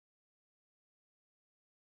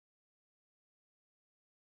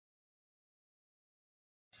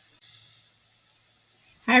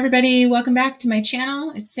Hi everybody, welcome back to my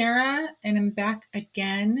channel. It's Sarah and I'm back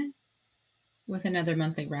again with another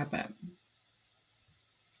monthly wrap up.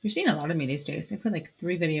 You're seeing a lot of me these days. I put like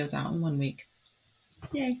 3 videos out in 1 week.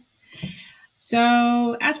 Yay.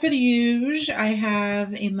 So as per the usual, I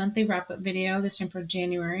have a monthly wrap up video this time for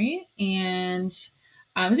January, and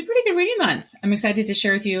it was a pretty good reading month. I'm excited to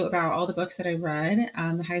share with you about all the books that I read,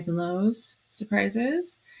 the highs and lows,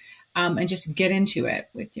 surprises, and just get into it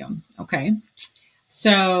with you. Okay.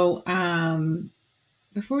 So,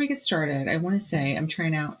 before we get started, I want to say I'm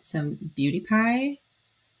trying out some beauty pie.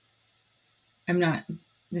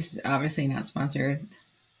 This is obviously not sponsored,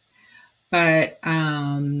 but,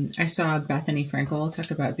 I saw Bethany Frankel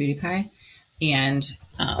talk about beauty pie, and,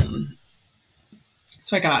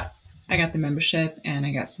 so I got the membership and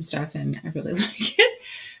I got some stuff and I really like it.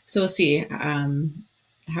 So we'll see,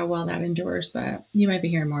 how well that endures, but you might be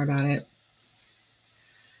hearing more about it.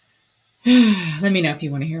 Let me know if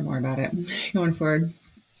you want to hear more about it going forward.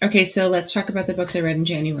 Okay, so let's talk about the books I read in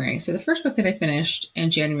January. So the first book that I finished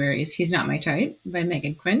in January is He's Not My Type by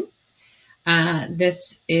Meghan Quinn.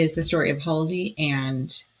 This is the story of Halsey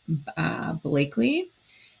and Blakely.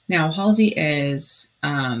 Now, Halsey is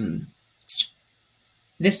So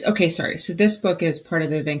this book is part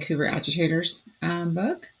of the Vancouver Agitators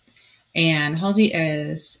book, and Halsey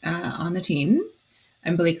is on the team,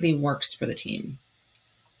 and Blakely works for the team.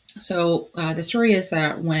 So the story is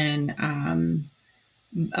that when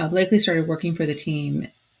Blakely started working for the team,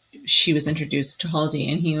 she was introduced to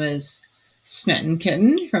Halsey, and he was smitten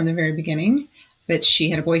kitten from the very beginning, but she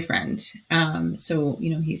had a boyfriend. So,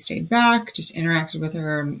 he stayed back, just interacted with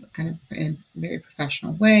her kind of in a very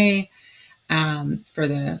professional way for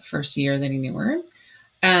the first year that he knew her.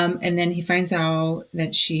 And then he finds out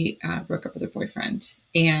that she broke up with her boyfriend,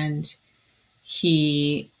 and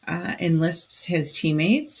he enlists his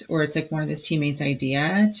teammates, or it's like one of his teammates'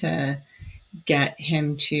 idea to get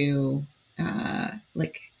him to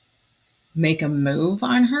make a move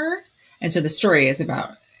on her. And so the story is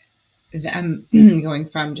about them going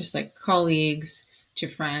from just like colleagues to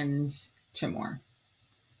friends to more.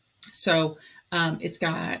 So it's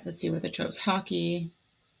got, let's see what the tropes, hockey.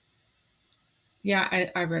 Yeah,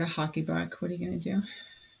 I read a hockey book. What are you going to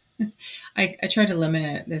do? I tried to limit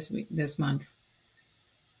it this month.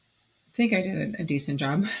 I think I did a decent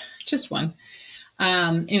job. Just one.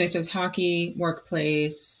 Anyway, so it's hockey,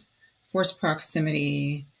 workplace, forced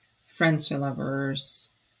proximity, friends to lovers.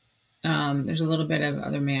 There's a little bit of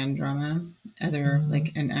other man drama,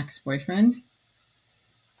 like an ex-boyfriend.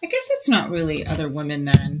 I guess it's not really other women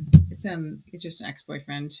then. It's just an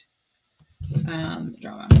ex-boyfriend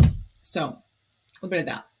drama. So a little bit of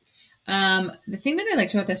that. The thing that I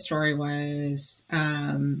liked about this story was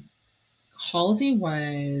Halsey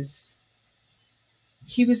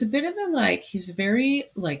he was a bit of he was a very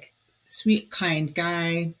sweet, kind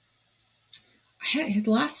guy. His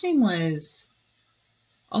last name was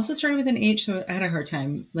also started with an H, so I had a hard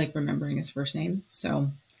time remembering his first name.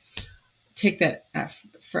 So take that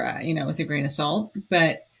with a grain of salt.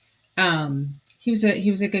 But he was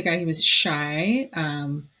a good guy. He was shy,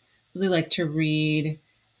 really liked to read,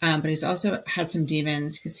 but he's also had some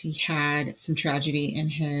demons because he had some tragedy in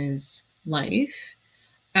his life,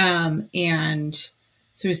 and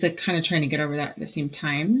so he's kind of trying to get over that at the same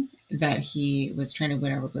time that he was trying to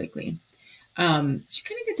win over Blakely. So you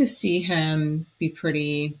kind of get to see him be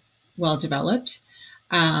pretty well developed.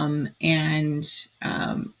 And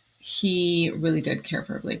he really did care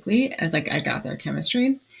for Blakely. And I got their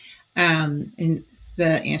chemistry. And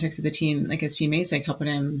the antics of the team, his teammates, helping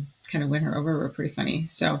him kind of win her over, were pretty funny.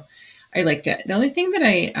 So I liked it. The only thing that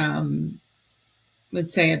I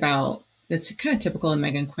would say about that's kind of typical of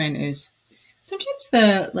Meghan Quinn is sometimes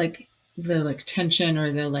the tension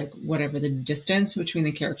or the whatever the distance between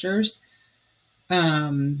the characters.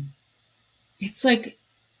 It's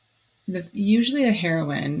usually a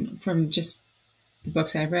heroine, from just the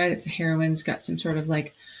books I've read, it's a heroine's got some sort of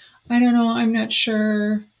I don't know, I'm not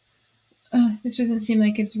sure. This doesn't seem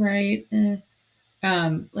like it's right.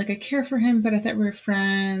 I care for him, but I thought we were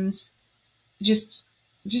friends. Just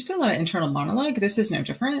a lot of internal monologue. This is no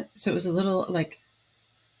different. So it was a little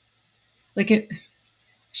it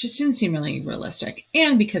just didn't seem really realistic.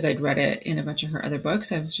 And because I'd read it in a bunch of her other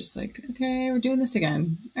books, I was just okay, we're doing this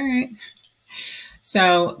again. All right.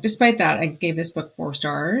 So despite that, I gave this book 4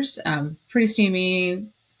 stars. Pretty steamy.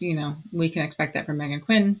 We can expect that from Meghan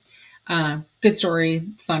Quinn. Good story,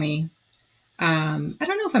 funny. I don't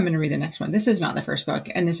know if I'm going to read the next one. This is not the first book,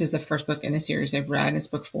 and this is the first book in the series I've read. It's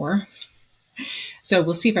book 4. So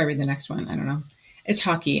we'll see if I read the next one. I don't know. It's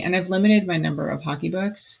hockey, and I've limited my number of hockey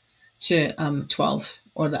books to 12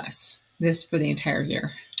 or less, this for the entire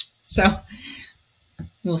year. So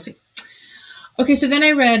we'll see. Okay, so then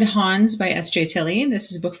I read Hans by S.J. Tilley.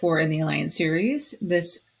 This is book 4 in the Alliance series.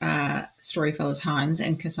 This story follows Hans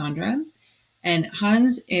and Cassandra. And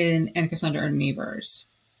Hans and Cassandra are neighbors.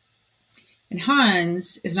 And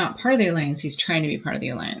Hans is not part of the Alliance. He's trying to be part of the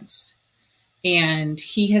Alliance. And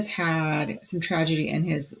he has had some tragedy in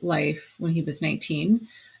his life when he was 19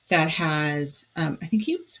 that has, I think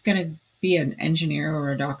he was going to be an engineer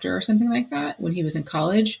or a doctor or something like that when he was in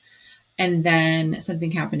college. And then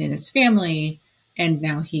something happened in his family, and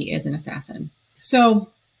now he is an assassin. So,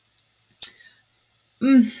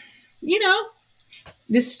 you know,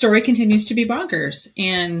 this story continues to be bonkers.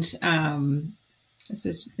 And this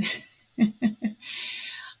is,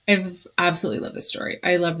 I've absolutely loved this story.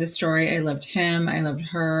 I love this story. I loved him. I loved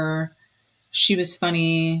her. She was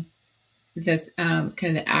funny. This kind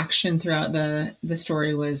of the action throughout the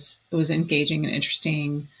story was engaging and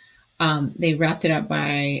interesting. They wrapped it up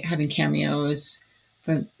by having cameos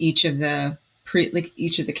from each of the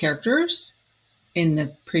characters in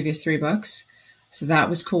the previous 3 books. So that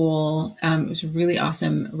was cool. It was a really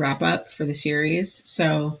awesome wrap up for the series.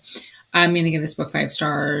 So I'm going to give this book 5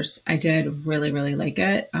 stars. I did really, really like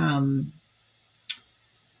it. And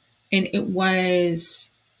it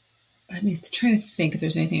was, let me try to think if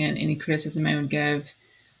there's any criticism I would give.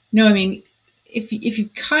 No, I mean, if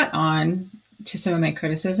you've caught on to some of my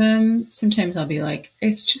criticism, sometimes I'll be like,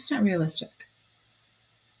 it's just not realistic.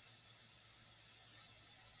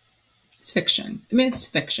 It's fiction. I mean, it's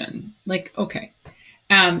fiction. Like, okay.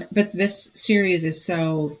 But this series is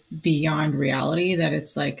so beyond reality that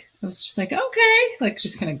it's like, I was just like, okay, like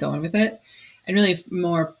just kind of going with it and really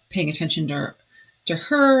more paying attention to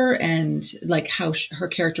her and like how her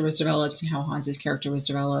character was developed and how Hans's character was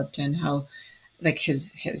developed and how like his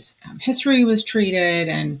history was treated.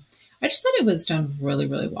 And I just thought it was done really,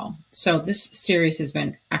 really well. So this series has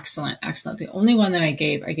been excellent, excellent. The only one that I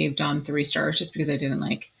gave Dom 3 stars just because I didn't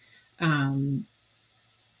like, what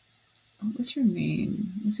was her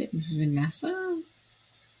name? Was it Vanessa?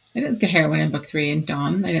 I didn't like the heroine in book 3 and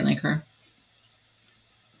Dom. I didn't like her.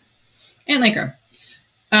 I didn't like her.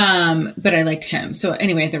 But I liked him. So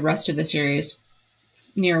anyway, the rest of the series,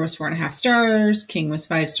 Nero was 4.5 stars. King was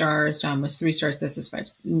 5 stars. Dom was 3 stars. This is 5.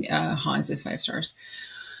 Hans is 5 stars.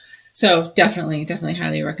 So definitely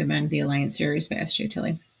highly recommend the Alliance series by S.J.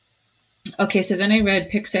 Tilley. Okay, so then I read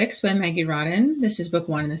Pick 6 by Maggie Rawdon. This is book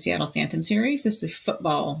 1 in the Seattle Phantom series. This is a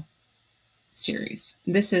football series.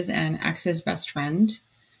 This is an ex's best friend.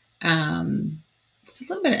 It's a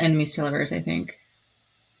little bit of enemies to lovers, I think.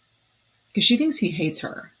 Because she thinks he hates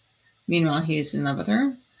her. Meanwhile, he's in love with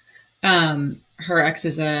her. Her ex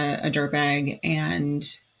is a dirtbag, and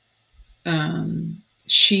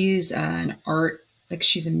she's an art, like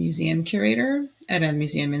she's a museum curator at a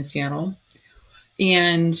museum in Seattle.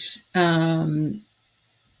 And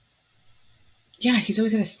yeah, he's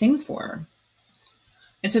always had a thing for her.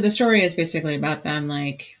 And so the story is basically about them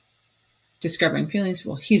like discovering feelings.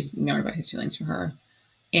 Well, he's known about his feelings for her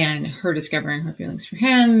and her discovering her feelings for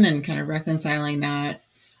him and kind of reconciling that.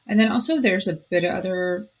 And then also there's a bit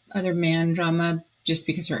of other man drama just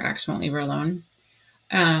because her ex won't leave her alone.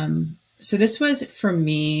 So this was for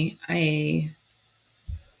me,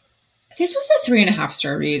 this was a 3.5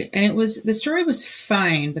 star read, and the story was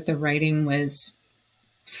fine, but the writing was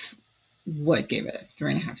what gave it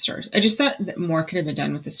 3.5 stars. I just thought that more could have been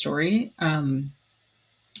done with the story.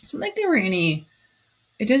 It's not like there were any,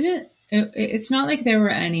 it's not like there were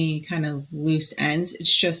any kind of loose ends.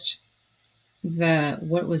 It's just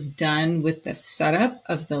what was done with the setup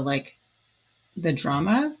of the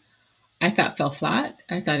drama, I thought fell flat.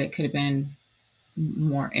 I thought it could have been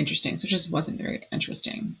more interesting. So it just wasn't very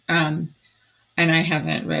interesting. And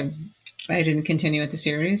I didn't continue with the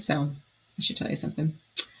series, so I should tell you something.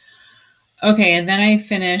 Okay, and then I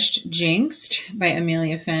finished Jinxed by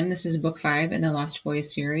Emilia Finn. This is book 5 in the Lost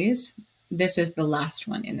Boys series. This is the last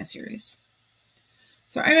one in the series.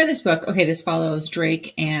 So I read this book. Okay, this follows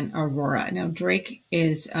Drake and Aurora. Now, Drake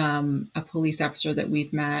is a police officer that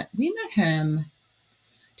we've met. We met him.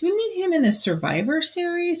 Did we meet him in the Survivor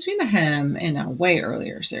series? We met him in a way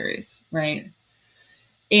earlier series, right?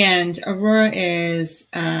 And Aurora is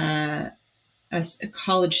a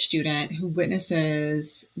college student who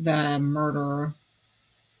witnesses the murder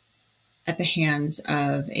at the hands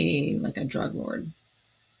of a drug lord.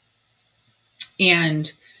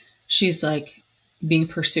 And she's like being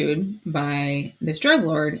pursued by this drug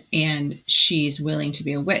lord, and she's willing to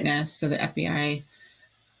be a witness. So the FBI,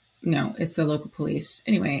 no, it's the local police.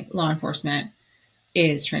 Anyway, law enforcement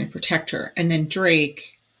is trying to protect her. And then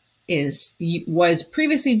Drake was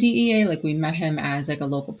previously DEA. Like we met him as like a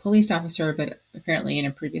local police officer, but apparently in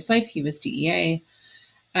a previous life he was DEA.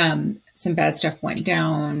 Some bad stuff went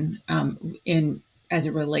down as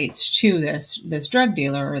it relates to this drug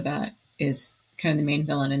dealer that is kind of the main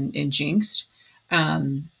villain in Jinxed.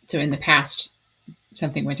 So in the past,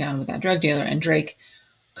 something went down with that drug dealer, and Drake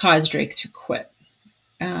caused Drake to quit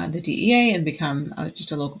the DEA and become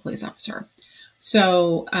just a local police officer.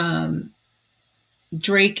 So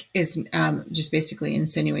Drake is just basically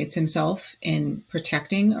insinuates himself in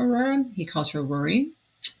protecting Aurora. He calls her Rory.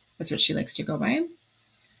 That's what she likes to go by.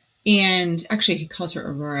 And actually, he calls her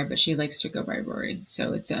Aurora, but she likes to go by Rory.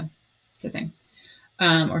 So it's a thing.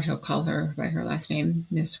 Or he'll call her by her last name,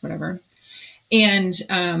 Miss whatever. And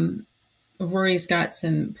Rory's got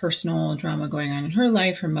some personal drama going on in her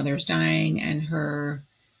life. Her mother's dying, and her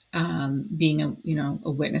being a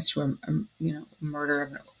witness to a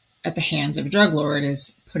murder at the hands of a drug lord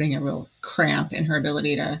is putting a real cramp in her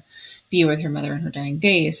ability to be with her mother in her dying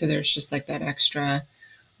days. So there's just like that extra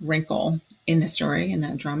wrinkle in the story and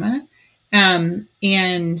that drama. And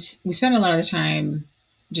we spend a lot of the time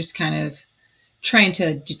just kind of trying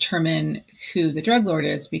to determine who the drug lord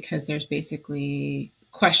is, because there's basically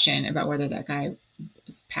question about whether that guy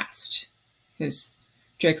was passed, because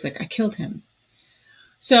Drake's like, I killed him.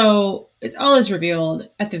 So it's all is revealed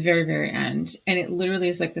at the very, very end. And it literally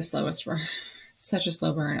is like the slowest burn. Such a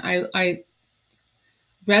slow burn. I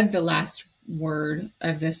read the last word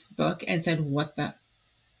of this book and said, what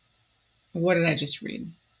did I just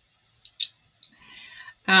read?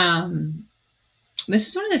 This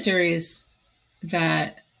is one of the series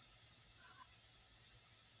that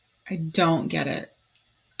I don't get it.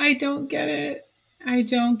 I don't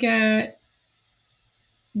get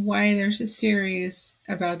why there's a series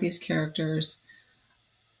about these characters.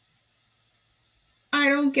 I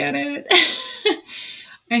don't get it.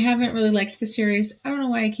 I haven't really liked the series. I don't know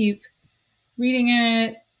why I keep reading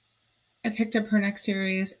it. I picked up her next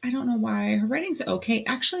series. I don't know why. Her writing's okay.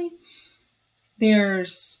 Actually,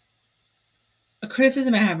 there's a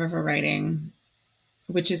criticism I have of her writing,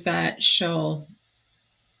 which is that she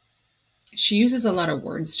uses a lot of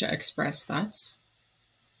words to express thoughts.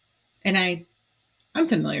 And I'm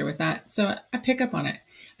familiar with that, so I pick up on it.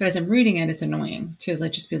 But as I'm reading it, it's annoying to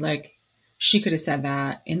just be like, she could have said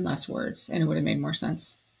that in less words and it would have made more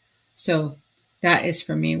sense. So that is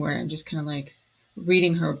for me where I'm just kind of like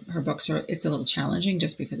reading her books, or it's a little challenging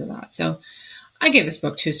just because of that. So I gave this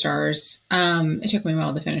book 2 stars. It took me a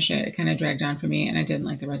while to finish it. It kind of dragged on for me, and I didn't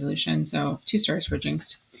like the resolution. So 2 stars for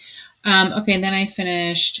Jinxed. Okay, and then I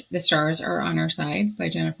finished The Stars Are on Our Side by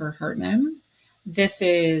Jennifer Hartmann. This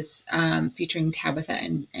is featuring Tabitha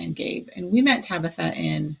and Gabe. And we met Tabitha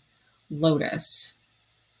in Lotus.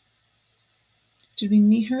 Did we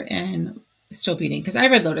meet her in Still Beating? Because I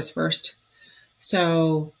read Lotus first.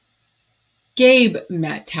 So Gabe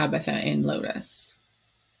met Tabitha in Lotus.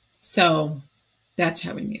 So that's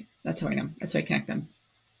how we meet. That's how I know. That's how I connect them.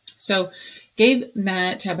 So Gabe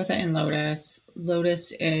met Tabitha in Lotus.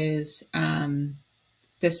 Lotus is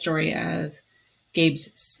the story of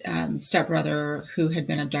Gabe's stepbrother who had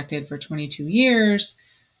been abducted for 22 years.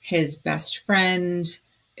 His best friend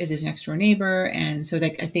is his next door neighbor. And so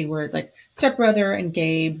they were like stepbrother and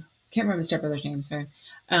Gabe. Can't remember the stepbrother's name, sorry.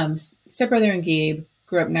 Stepbrother and Gabe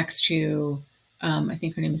grew up next to, I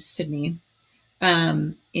think her name is Sydney.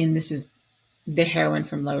 And this is the heroine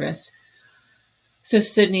from Lotus. So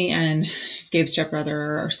Sydney and Gabe's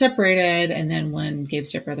stepbrother are separated, and then when Gabe's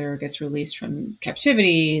stepbrother gets released from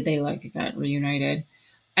captivity, they got reunited.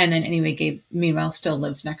 And then anyway, Gabe meanwhile still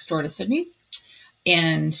lives next door to Sydney,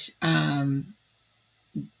 and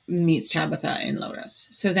meets Tabitha in Lotus.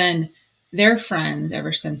 So then they're friends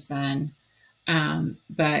ever since then.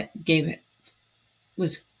 But Gabe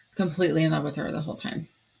was completely in love with her the whole time.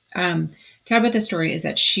 Tabitha's story is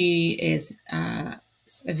that she is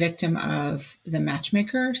a victim of the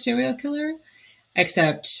matchmaker serial killer,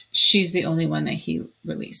 except she's the only one that he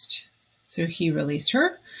released. So he released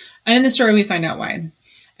her. And in the story, we find out why.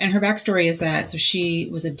 And her backstory is that, so she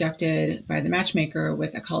was abducted by the matchmaker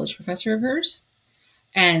with a college professor of hers.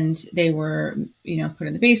 And they were, put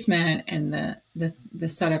in the basement. And the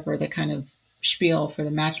setup, or the kind of spiel for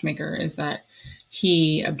the matchmaker, is that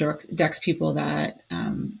he abducts people that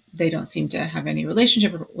they don't seem to have any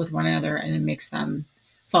relationship with one another, and it makes them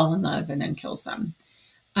fall in love and then kills them.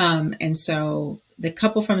 And so the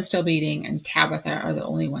couple from Still Beating and Tabitha are the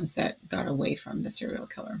only ones that got away from the serial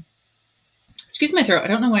killer. Excuse my throat. I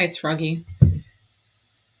don't know why it's froggy.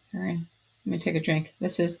 Sorry. Let me take a drink.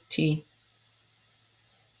 This is tea.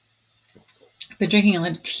 I've been drinking a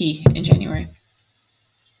lot of tea in January.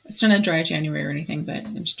 It's not a dry January or anything, but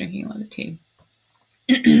I'm just drinking a lot of tea.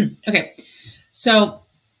 Okay, so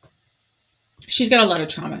she's got a lot of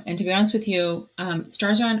trauma. And to be honest with you,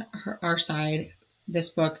 stars are on our side. This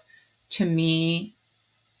book, to me,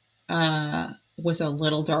 was a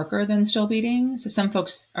little darker than Still Beating. So some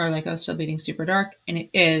folks are like, oh, Still Beating super dark. And it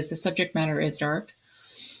is. The subject matter is dark.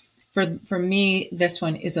 For me, this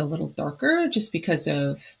one is a little darker just because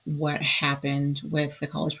of what happened with the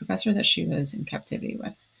college professor that she was in captivity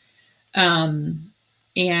with.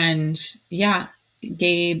 And yeah,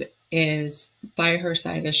 Gabe is by her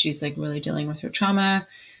side as she's like really dealing with her trauma.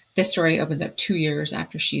 This story opens up 2 years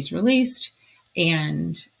after she's released,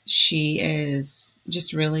 and she is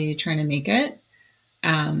just really trying to make it.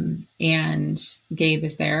 And Gabe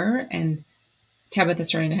is there, and Tabitha's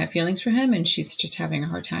starting to have feelings for him, and she's just having a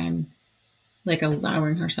hard time like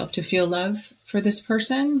allowing herself to feel love for this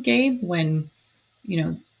person, Gabe, when, you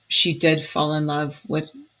know, she did fall in love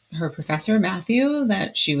with her professor, Matthew,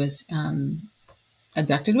 that she was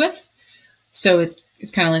abducted with. So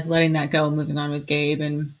it's kind of like letting that go, moving on with Gabe,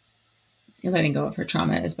 and letting go of her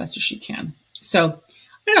trauma as best as she can. So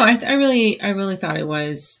I don't know. I really thought it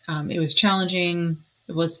was challenging.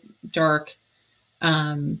 It was dark,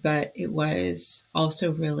 but it was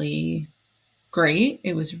also really great.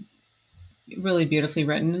 It was really beautifully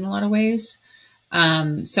written in a lot of ways.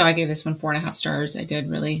 So I gave this one 4.5 stars. I did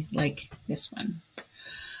really like this one.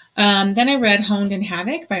 Then I read Honed in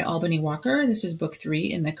Havoc by Albany Walker. This is book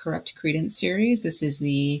 3 in the Corrupt Credence series. This is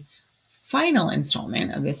the final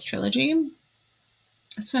installment of this trilogy.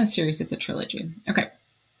 It's not a series, it's a trilogy. Okay.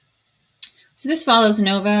 So this follows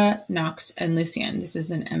Nova, Knox, and Lucien. This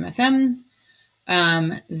is an MFM.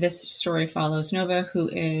 This story follows Nova, who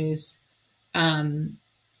is,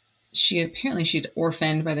 she's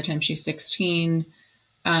orphaned by the time she's 16.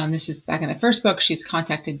 This is back in the first book. She's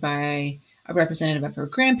contacted by a representative of her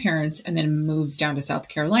grandparents and then moves down to South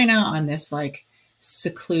Carolina on this like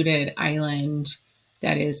secluded island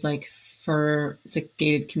that is like it's a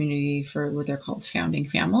gated community for what they're called founding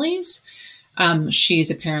families.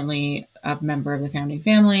 She's apparently a member of the founding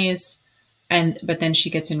families, but then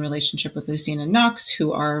she gets in relationship with Lucien and Knox,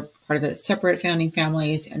 who are part of the separate founding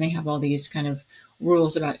families, and they have all these kind of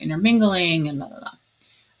rules about intermingling and blah, blah, blah.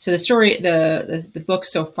 So the story, the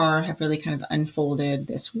books so far have really kind of unfolded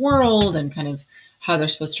this world and kind of how they're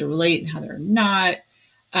supposed to relate and how they're not.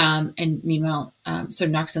 And meanwhile, so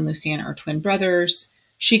Knox and Lucien are twin brothers.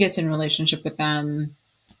 She gets in relationship with them.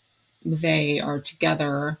 They are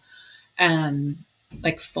together,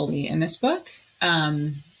 like fully in this book.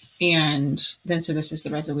 And then, so this is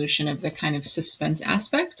the resolution of the kind of suspense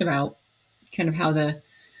aspect about kind of how the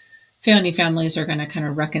founding families are going to kind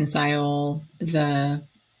of reconcile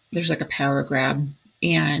there's like a power grab,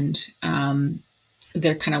 and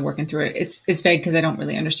they're kind of working through it. It's vague because I don't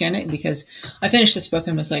really understand it, because I finished this book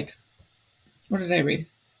and was like, what did I read?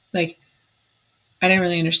 Like, I didn't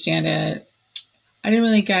really understand it. I didn't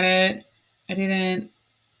really get it. I didn't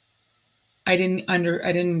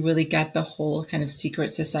really get the whole kind of secret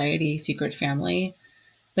society, secret family,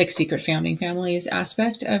 like secret founding families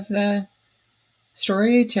aspect of the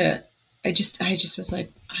story. I just was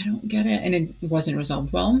like, I don't get it. And it wasn't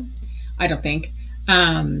resolved well, I don't think.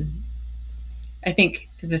 I think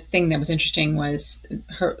the thing that was interesting was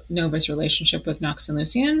Nova's relationship with Knox and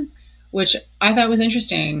Lucien, which I thought was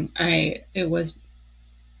interesting. There was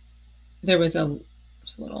a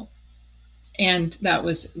little, and that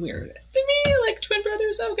was weird to me, like twin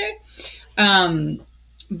brothers. Okay.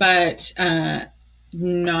 But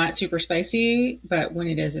not super spicy, but when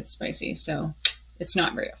it is, it's spicy. So it's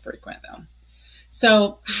not very frequent though.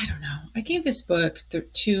 So I don't know. I gave this book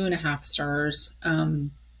 2.5 stars.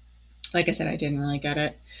 Like I said, I didn't really get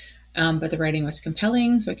it. But the writing was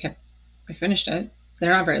compelling. So I finished it.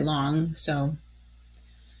 They're not very long. So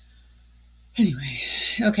anyway,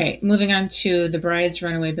 okay. Moving on to The Bride's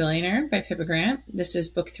Runaway Billionaire by Pippa Grant. This is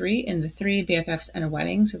book 3 in the 3 BFFs and a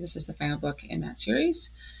Wedding. So this is the final book in that series.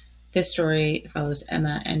 This story follows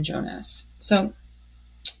Emma and Jonas. So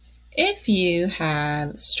if you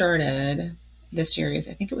have started this series,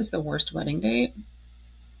 I think it was The Worst Wedding Date.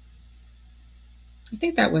 I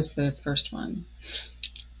think that was the first one.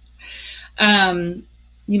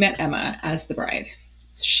 You met Emma as the bride.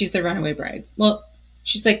 She's the runaway bride. Well,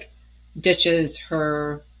 she's like ditches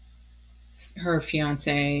her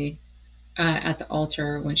fiance at the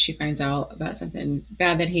altar when she finds out about something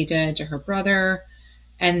bad that he did to her brother.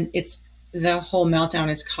 And the whole meltdown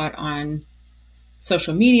is caught on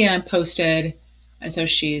social media and posted. And so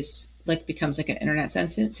she's like becomes like an internet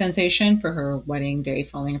sensation for her wedding day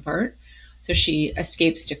falling apart. So she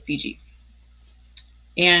escapes to Fiji.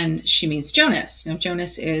 and she meets Jonas. Now,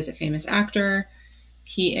 Jonas is a famous actor.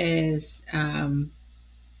 He is,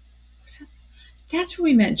 that's where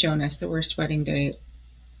we met Jonas, the worst wedding date.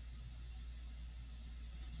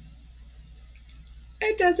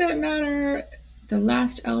 It doesn't matter. The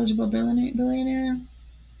last eligible billionaire.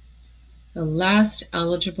 The last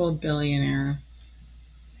eligible billionaire.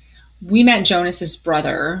 We met Jonas's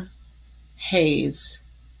brother, Hayes,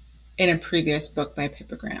 in a previous book by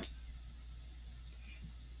Pippa Grant.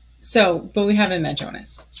 So, but we haven't met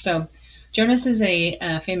Jonas. So, Jonas is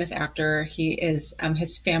a famous actor. He is,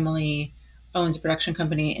 his family owns a production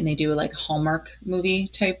company, and they do like Hallmark movie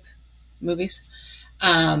type movies.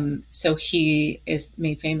 So he is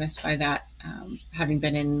made famous by that, having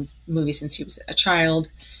been in movies since he was a child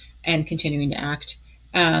and continuing to act.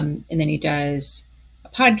 And then he does a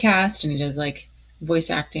podcast, and he does like voice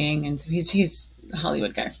acting. And so he's a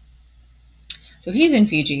Hollywood guy. So he's in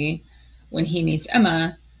Fiji when he meets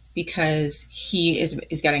Emma, because he is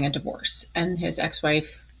getting a divorce, and his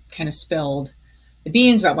ex-wife kind of spilled the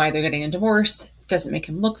beans about why they're getting a divorce. Doesn't make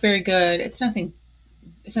him look very good. It's nothing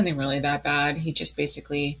really that bad. He just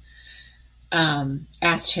basically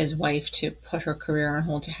asked his wife to put her career on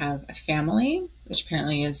hold to have a family, which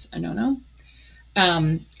apparently is a no-no.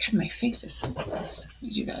 God, my face is so close. Let me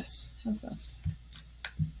do this. How's this?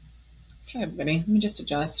 Sorry, everybody. Let me just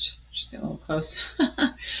adjust. Just get a little close.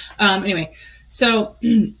 Anyway, so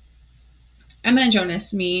Emma and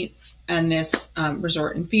Jonas meet on this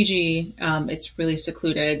resort in Fiji. It's really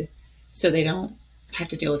secluded, so they don't have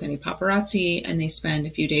to deal with any paparazzi, and they spend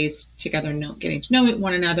a few days together getting to know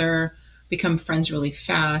one another, become friends really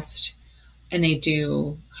fast, and they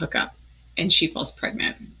do hook up, and she falls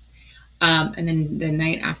pregnant. And then the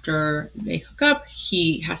night after they hook up,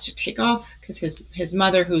 he has to take off because his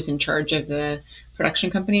mother, who's in charge of the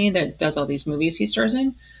production company that does all these movies he stars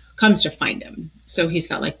in, comes to find him. So he's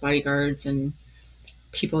got like bodyguards and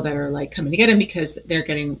people that are like coming to get him because they're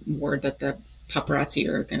getting word that the paparazzi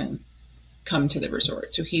are going to come to the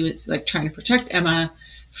resort. So he was like trying to protect Emma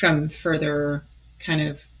from further kind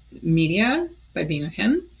of media by being with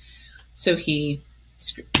him. So he,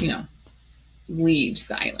 leaves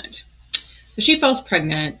the island. So she falls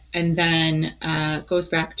pregnant and then goes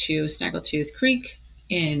back to Snaggletooth Creek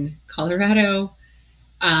in Colorado,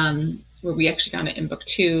 where we actually found it in book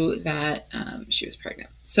 2 that she was pregnant.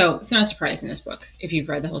 So it's not a surprise in this book, if you've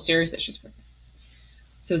read the whole series, that she's pregnant.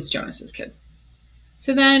 So it's Jonas's kid.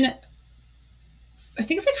 So then I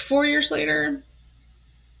think it's like 4 years later,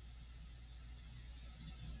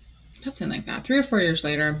 something like that, 3 or 4 years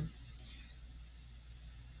later,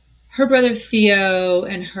 her brother Theo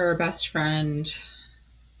and her best friend,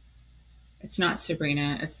 it's not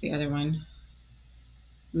Sabrina, it's the other one,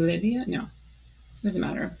 Lydia? No, it doesn't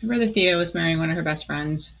matter. Her brother Theo is marrying one of her best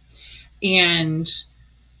friends, and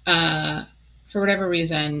for whatever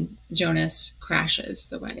reason, Jonas crashes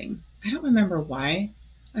the wedding. I don't remember why,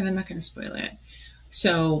 and I'm not going to spoil it.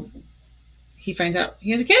 So he finds out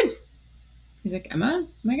he has a kid. He's like, Emma, oh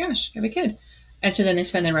my gosh, I have a kid. And so then they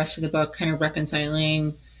spend the rest of the book kind of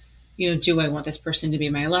reconciling, do I want this person to be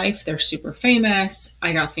in my life? They're super famous.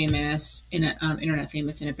 I got famous, internet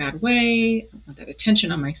famous in a bad way. I want that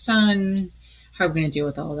attention on my son. How are we going to deal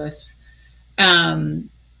with all this? And,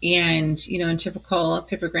 in typical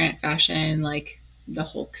Pippa Grant fashion, like the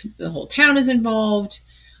whole town is involved.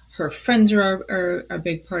 Her friends are a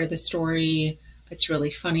big part of the story. It's really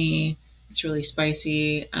funny. It's really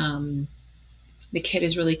spicy. The kid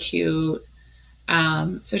is really cute.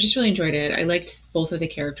 So I just really enjoyed it. I liked both of the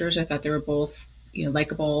characters. I thought they were both,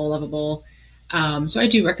 likable, lovable. So I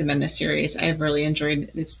do recommend this series. I have really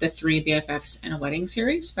enjoyed. It's the 3 BFFs and a Wedding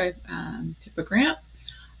series by Pippa Grant.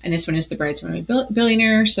 And this one is The Bride's Runaway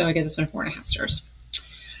Billionaire. So I give this one 4.5 stars.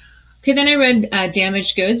 Okay, then I read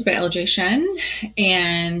Damaged Goods by L.J. Shen.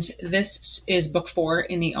 And this is book 4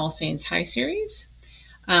 in the All Saints High series.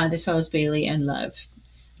 This follows Bailey and Lev.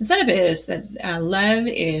 The setup is that Lev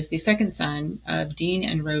is the second son of Dean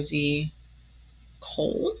and Rosie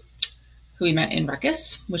Cole, who we met in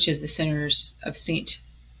Ruckus, which is the Sinners of Saint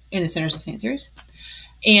series.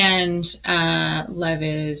 And Lev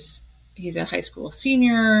he's a high school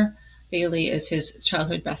senior. Bailey is his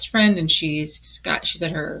childhood best friend, and she's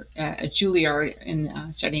at her at Juilliard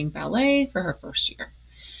in studying ballet for her first year.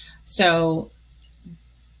 So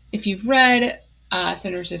if you've read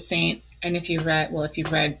Sinners of Saint, and if you've read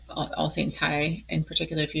All Saints High, in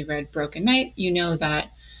particular, if you've read Broken Night, you know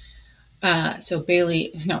that,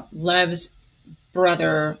 Lev's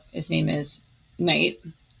brother, his name is Knight.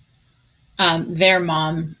 Their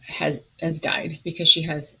mom has died because she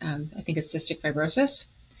has, I think it's cystic fibrosis.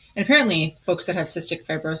 And apparently folks that have cystic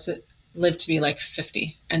live to be like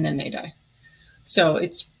 50 and then they die. So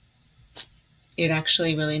it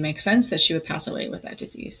actually really makes sense that she would pass away with that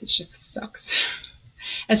disease. It just sucks.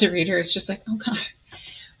 As a reader, it's just like, oh God.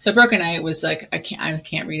 So Broken Eye was like, I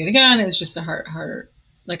can't read it again. It was just a hard,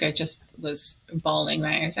 like I just was bawling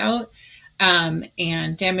my eyes out.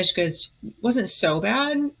 And Damaged Goods wasn't so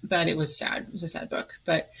bad, but it was sad. It was a sad book.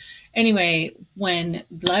 But anyway, when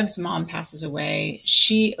Lev's mom passes away,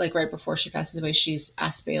 she, like right before she passes away, she's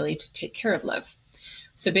asked Bailey to take care of Lev.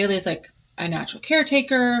 So Bailey is like a natural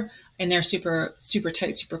caretaker, and they're super, super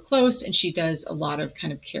tight, super close. And she does a lot of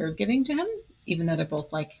kind of caregiving to him, even though they're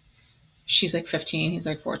both like, she's like 15, he's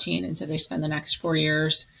like 14. And so they spend the next 4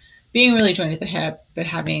 years being really joined at the hip, but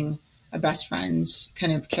having a best friend's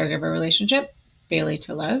kind of caregiver relationship, Bailey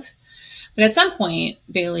to Lev. But at some point,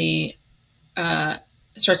 Bailey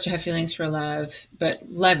starts to have feelings for Lev, but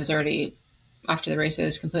Lev is already, after the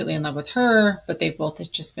races, completely in love with her, but they've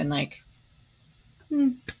both just been like,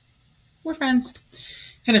 we're friends,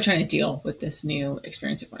 kind of trying to deal with this new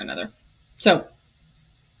experience of one another. So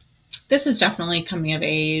this is definitely coming of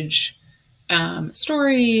age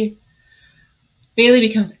story. Bailey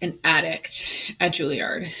becomes an addict at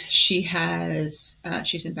Juilliard.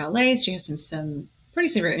 She's in ballet. She has some pretty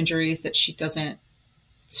severe injuries that she doesn't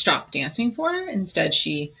stop dancing for. Instead,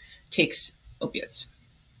 she takes opiates,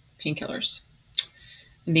 painkillers,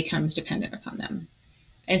 and becomes dependent upon them.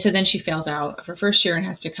 And so then she fails out of her first year and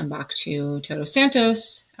has to come back to Todos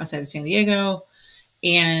Santos outside of San Diego.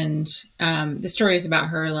 And the story is about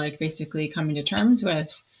her like basically coming to terms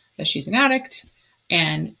with that she's an addict,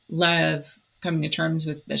 and Lev coming to terms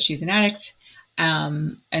with that she's an addict,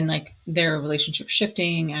 and like their relationship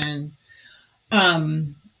shifting. And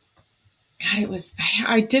God,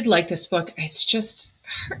 I did like this book. It's just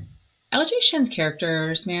LJ Shen's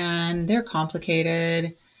characters, man, they're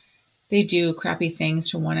complicated. They do crappy things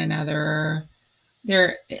to one another.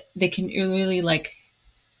 They can really like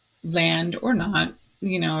land or not,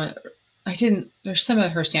 you know. There's some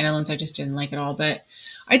of her standalones I just didn't like at all, but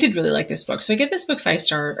I did really like this book. So I give this book 5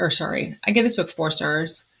 stars, I give this book 4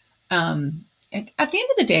 stars. At the end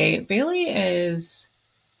of the day, Bailey is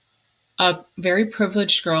a very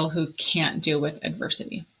privileged girl who can't deal with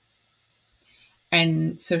adversity.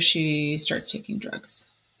 And so she starts taking drugs.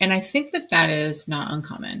 And I think that is not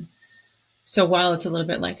uncommon. So while it's a little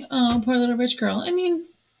bit like, oh, poor little rich girl, I mean,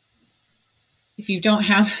 if you don't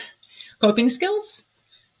have coping skills,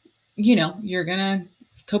 you know, you're going to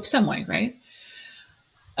cope some way, right?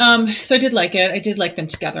 So I did like it. I did like them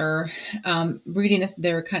together. Reading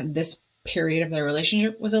this period of their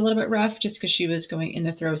relationship was a little bit rough just because she was going in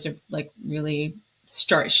the throes of like really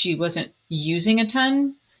she wasn't using a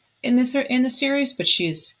ton in the series, but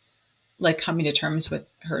she's like coming to terms with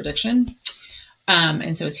her addiction.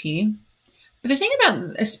 And so is he. But the thing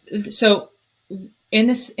about this, so in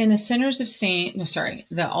the Sinners of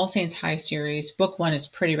the All Saints High series, book 1 is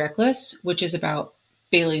Pretty Reckless, which is about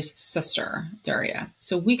Bailey's sister, Daria.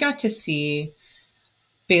 So we got to see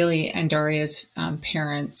Bailey and Daria's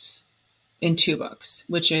parents in 2 books,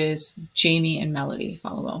 which is Jamie and Melody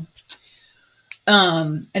Follow.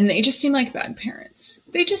 And they just seem like bad parents.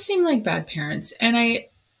 And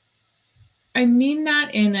I mean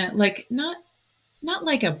that in a, like, not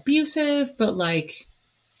like abusive, but like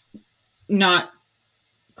not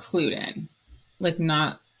clued in, like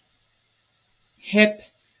not hip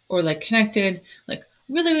or like connected, like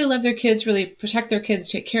really, really love their kids, really protect their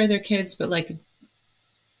kids, take care of their kids, but like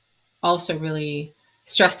also really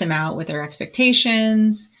stress them out with their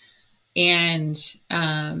expectations. And it's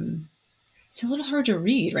a little hard to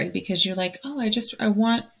read, right? Because you're like, oh, I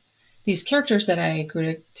want these characters that I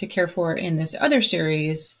grew to care for in this other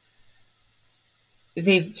series.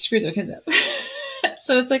 They've screwed their kids up.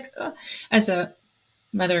 So it's like, as a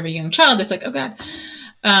mother of a young child, it's like, oh God.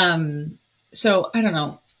 So I don't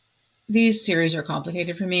know. These series are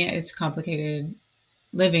complicated for me. It's complicated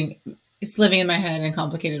living in my head in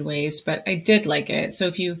complicated ways, but I did like it. So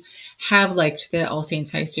if you have liked the All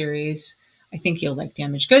Saints High series, I think you'll like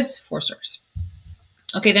Damaged Goods, 4 stars.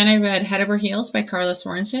 Okay, then I read Head Over Heels by Karla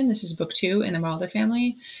Sorenson. This is book 2 in the Wilder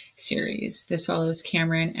family series. This follows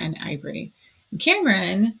Cameron and Ivory.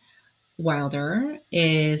 Cameron Wilder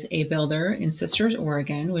is a builder in Sisters,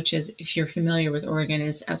 Oregon, which is, if you're familiar with Oregon,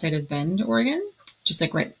 is outside of Bend, Oregon, just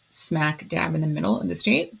like right smack dab in the middle of the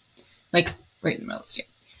state, like right in the middle of the state.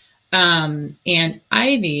 And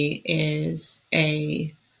Ivy is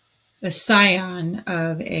a scion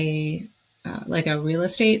of a real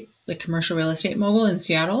estate, like commercial real estate mogul in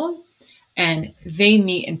Seattle, and they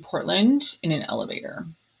meet in Portland in an elevator.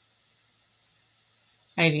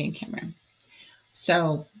 Ivy and Cameron.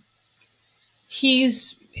 So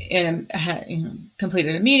he's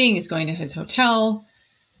completed a meeting. He's going to his hotel.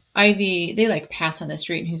 Ivy, they like pass on the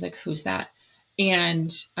street and he's like, who's that?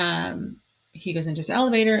 And he goes into his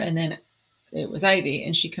elevator and then it was Ivy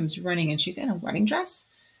and she comes running and she's in a wedding dress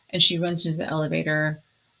and she runs into the elevator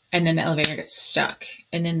and then the elevator gets stuck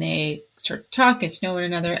and then they start to talk, get to know one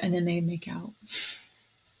another, and then they make out.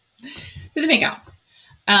 So they make out.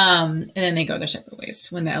 And then they go their separate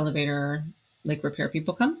ways when the elevator like repair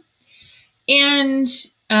people come. And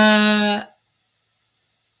Cameron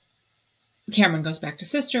goes back to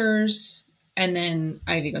Sisters, and then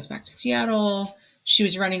Ivy goes back to Seattle. She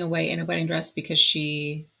was running away in a wedding dress because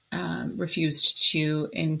she refused to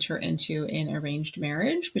enter into an arranged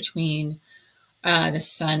marriage between the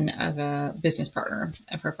son of a business partner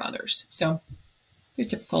of her father's. So pretty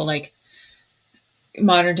typical, like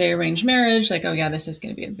modern day arranged marriage. Like, oh yeah, this is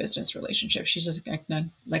going to be a business relationship. She's just like, no,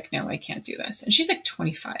 I can't do this. And she's like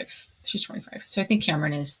 25. She's 25. So I think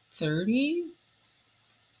Cameron is 30.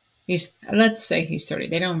 Let's say he's 30.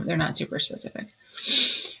 They're not super specific.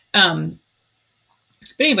 But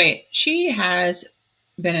anyway, she has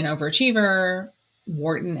been an overachiever,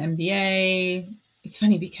 Wharton MBA. It's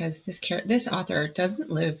funny because this author doesn't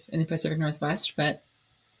live in the Pacific Northwest, but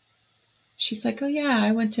she's like, oh yeah,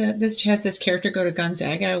 I went to this. She has this character go to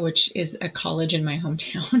Gonzaga, which is a college in my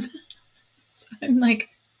hometown. So I'm like,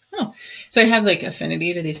 oh, so I have like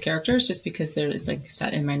affinity to these characters just because it's like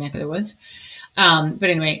set in my neck of the woods. But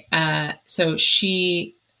anyway, so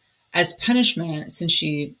she, as punishment, since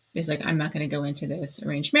she is like, I'm not going to go into this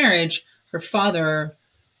arranged marriage, her father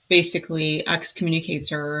basically excommunicates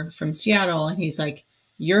her from Seattle. And he's like,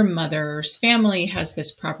 your mother's family has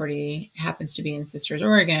this property, happens to be in Sisters,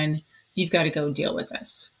 Oregon. You've got to go deal with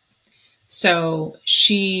this. So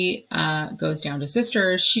she goes down to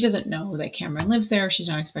Sisters. She doesn't know that Cameron lives there. She's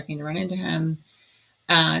not expecting to run into him.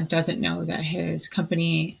 Doesn't know that his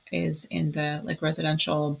company is in the like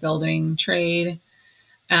residential building trade.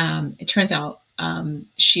 It turns out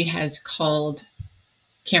she has called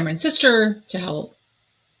Cameron's sister to help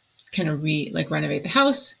kind of renovate the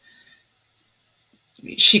house.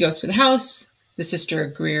 She goes to the house. The sister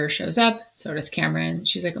Greer shows up. So does Cameron.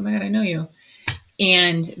 She's like, oh my God, I know you.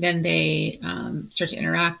 And then they start to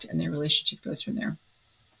interact and their relationship goes from there.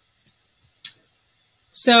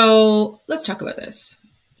 So let's talk about this.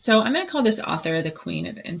 So I'm going to call this author the queen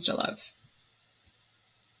of Insta-love.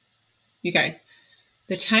 You guys,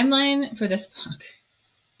 the timeline for this book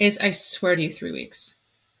is, I swear to you, 3 weeks.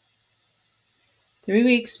 3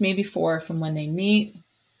 weeks, maybe 4 from when they meet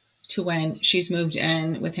to when she's moved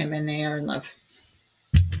in with him and they are in love.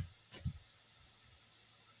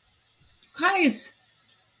 Guys,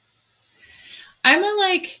 I'm a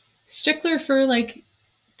like stickler for like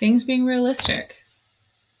things being realistic.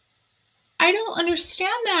 I don't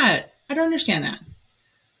understand that.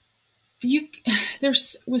 There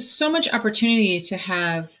was so much opportunity to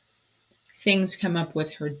have things come up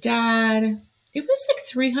with her dad. It was like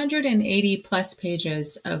 380 plus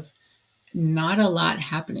pages of not a lot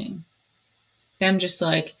happening. Them just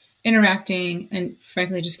like interacting and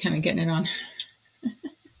frankly just kind of getting it on.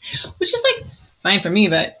 Which is like fine for me,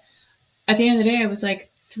 but at the end of the day, I was like,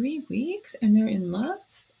 3 weeks and they're in love?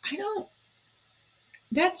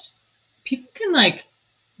 People can like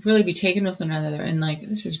really be taken with one another and like,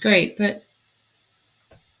 this is great, but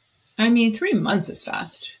I mean, 3 months is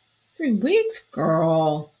fast. 3 weeks?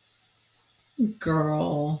 Girl.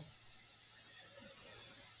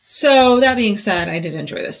 So that being said, I did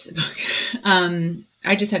enjoy this book.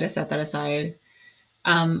 I just had to set that aside.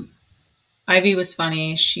 Ivy was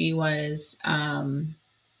funny. She was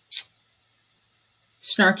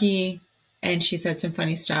snarky and she said some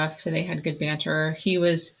funny stuff. So they had good banter. He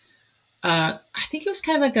was, I think it was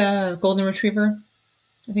kind of like a golden retriever.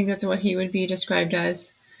 I think that's what he would be described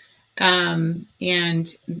as. And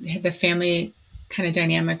the family kind of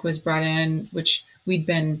dynamic was brought in, which we'd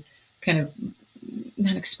been kind of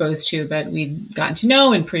not exposed to, but we'd gotten to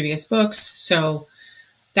know in previous books. So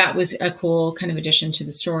that was a cool kind of addition to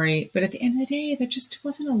the story. But at the end of the day, there just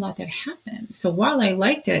wasn't a lot that happened. So while I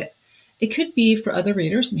liked it, it could be for other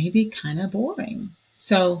readers, maybe kind of boring.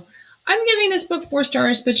 So I'm giving this book 4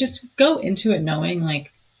 stars, but just go into it knowing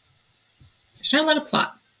like there's not a lot of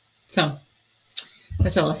plot. So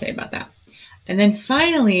that's all I'll say about that. And then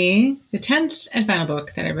finally, the 10th and final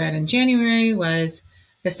book that I read in January was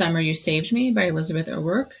The Summer You Saved Me by Elizabeth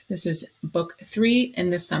O'Rourke. This is book 3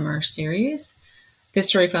 in the Summer series. This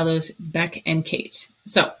story follows Beck and Kate.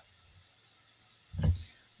 So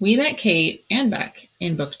we met Kate and Beck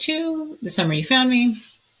in book 2, The Summer You Found Me,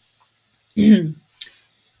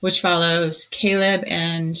 which follows Caleb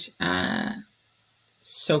and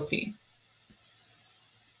Sophie.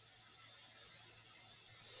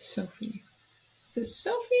 Sophie. Is it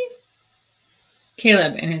Sophie?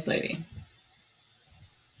 Caleb and his lady.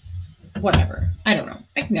 Whatever. I don't know.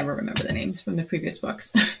 I can never remember the names from the previous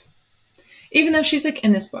books. Even though she's like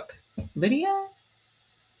in this book. Lydia?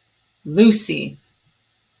 Lucy.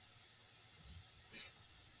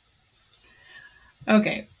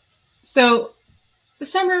 Okay. So the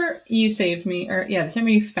summer you saved me, or yeah, the summer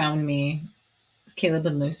you found me, Caleb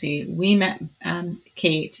and Lucy, we met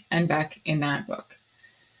Kate and Beck in that book.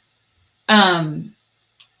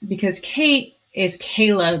 Because Kate is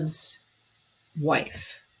Caleb's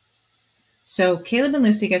wife. So Caleb and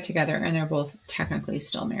Lucy get together and they're both technically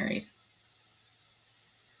still married.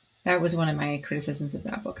 That was one of my criticisms of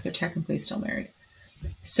that book. They're technically still married.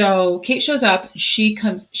 So Kate shows up. She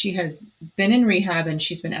has been in rehab and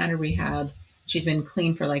she's been out of rehab. She's been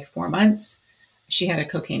clean for like 4 months. She had a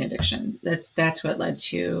cocaine addiction. That's what led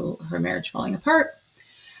to her marriage falling apart.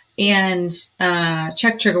 And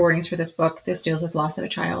check trigger warnings for this book. This deals with loss of a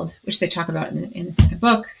child, which they talk about in the second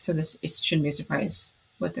book. So this shouldn't be a surprise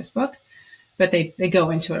with this book. But they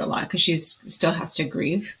go into it a lot because she still has to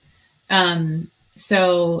grieve.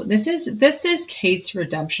 So this is Kate's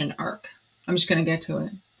redemption arc. I'm just going to get to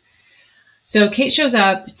it. So Kate shows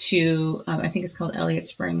up to, I think it's called Elliott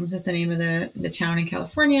Springs is the name of the town in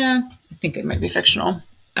California. I think it might be fictional.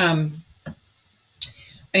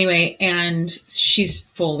 Anyway, and she's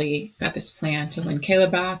fully got this plan to win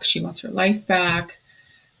Caleb back. She wants her life back.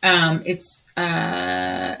 And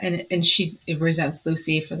she resents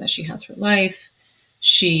Lucy for that she has her life.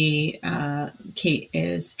 Kate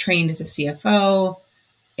is trained as a CFO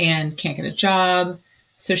and can't get a job.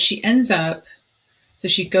 So she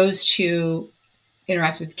goes to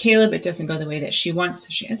interact with Caleb. It doesn't go the way that she wants.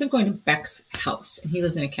 So she ends up going to Beck's house and he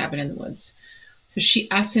lives in a cabin in the woods. So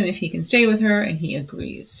she asks him if he can stay with her and he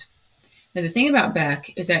agrees. Now the thing about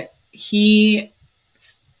Beck is that he's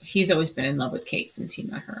always been in love with Kate since he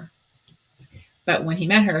met her. But when he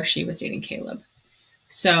met her, she was dating Caleb.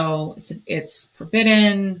 So it's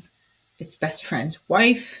forbidden. It's best friend's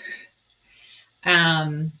wife.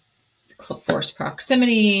 Forced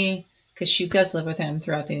proximity, because she does live with him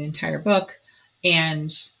throughout the entire book.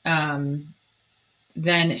 And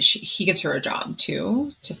then he gives her a job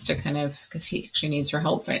too, just to kind of, because he actually needs her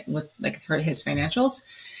help with like his financials.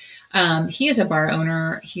 He is a bar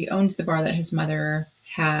owner. He owns the bar that his mother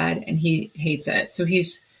had and he hates it. So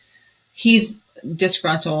he's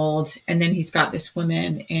disgruntled. And then he's got this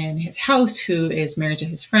woman in his house who is married to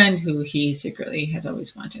his friend who he secretly has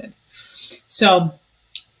always wanted. So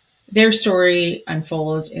their story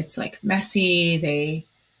unfolds. It's like messy.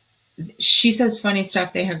 She says funny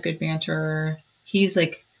stuff. They have good banter. He's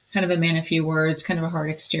like kind of a man of few words, kind of a hard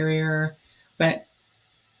exterior, but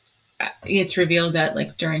it's revealed that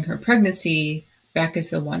like during her pregnancy, Beck is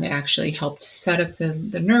the one that actually helped set up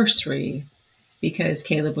the nursery because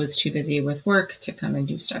Caleb was too busy with work to come and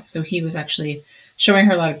do stuff. So he was actually showing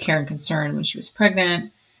her a lot of care and concern when she was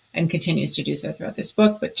pregnant and continues to do so throughout this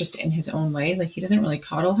book, but just in his own way. Like he doesn't really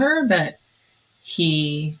coddle her, but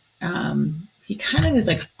he kind of is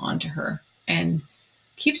like onto her and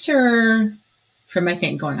keeps her from, I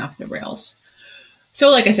think, going off the rails. So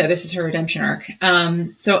like I said, this is her redemption arc.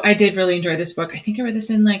 So I did really enjoy this book. I think I read this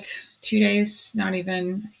in like 2 days, not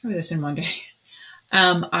even. I think I read this in 1 day.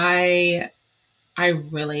 I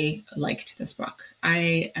really liked this book.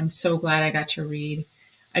 I am so glad I got to read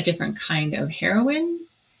a different kind of heroine,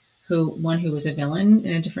 one who was a villain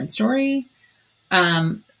in a different story.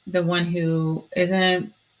 The one who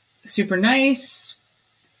isn't super nice,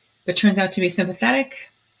 but turns out to be sympathetic.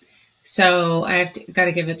 So got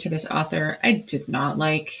to give it to this author. I did not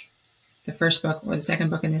like the first book or the second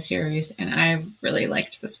book in the series, and I really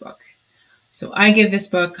liked this book. So I give this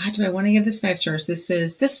book, God, do I want to give this 5 stars? This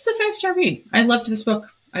is a 5-star read. I loved this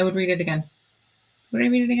book. I would read it again. Would I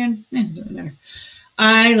read it again? It doesn't really matter.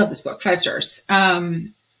 I love this book. 5 stars.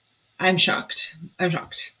 I'm shocked.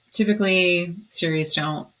 Typically, series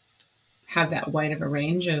don't have that wide of a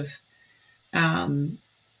range of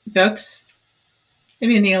books.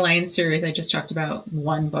 Maybe in the Alliance series I just talked about,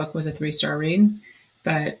 one book was a 3-star read,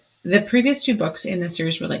 but the previous 2 books in the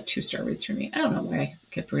series were like 2-star reads for me. I don't know why I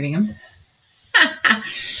kept reading them.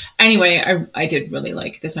 Anyway, I did really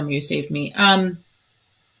like The Summer You Saved Me.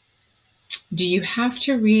 Do you have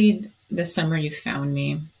to read The Summer You Found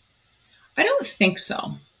Me? I don't think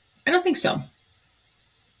so. I don't think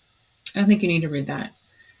you need to read that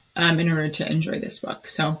in order to enjoy this book.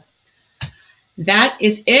 So that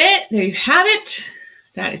is it. There you have it.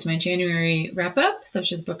 That is my January wrap up.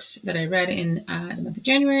 Those are the books that I read in the month of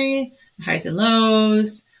January, the highs and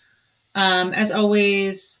lows. As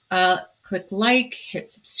always, click like, hit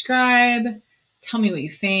subscribe. Tell me what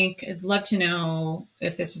you think. I'd love to know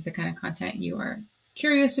if this is the kind of content you are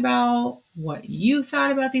curious about, what you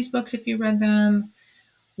thought about these books if you read them,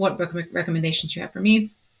 what book recommendations you have for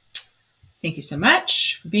me. Thank you so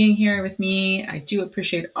much for being here with me. I do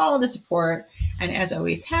appreciate all the support. And as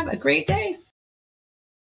always, have a great day.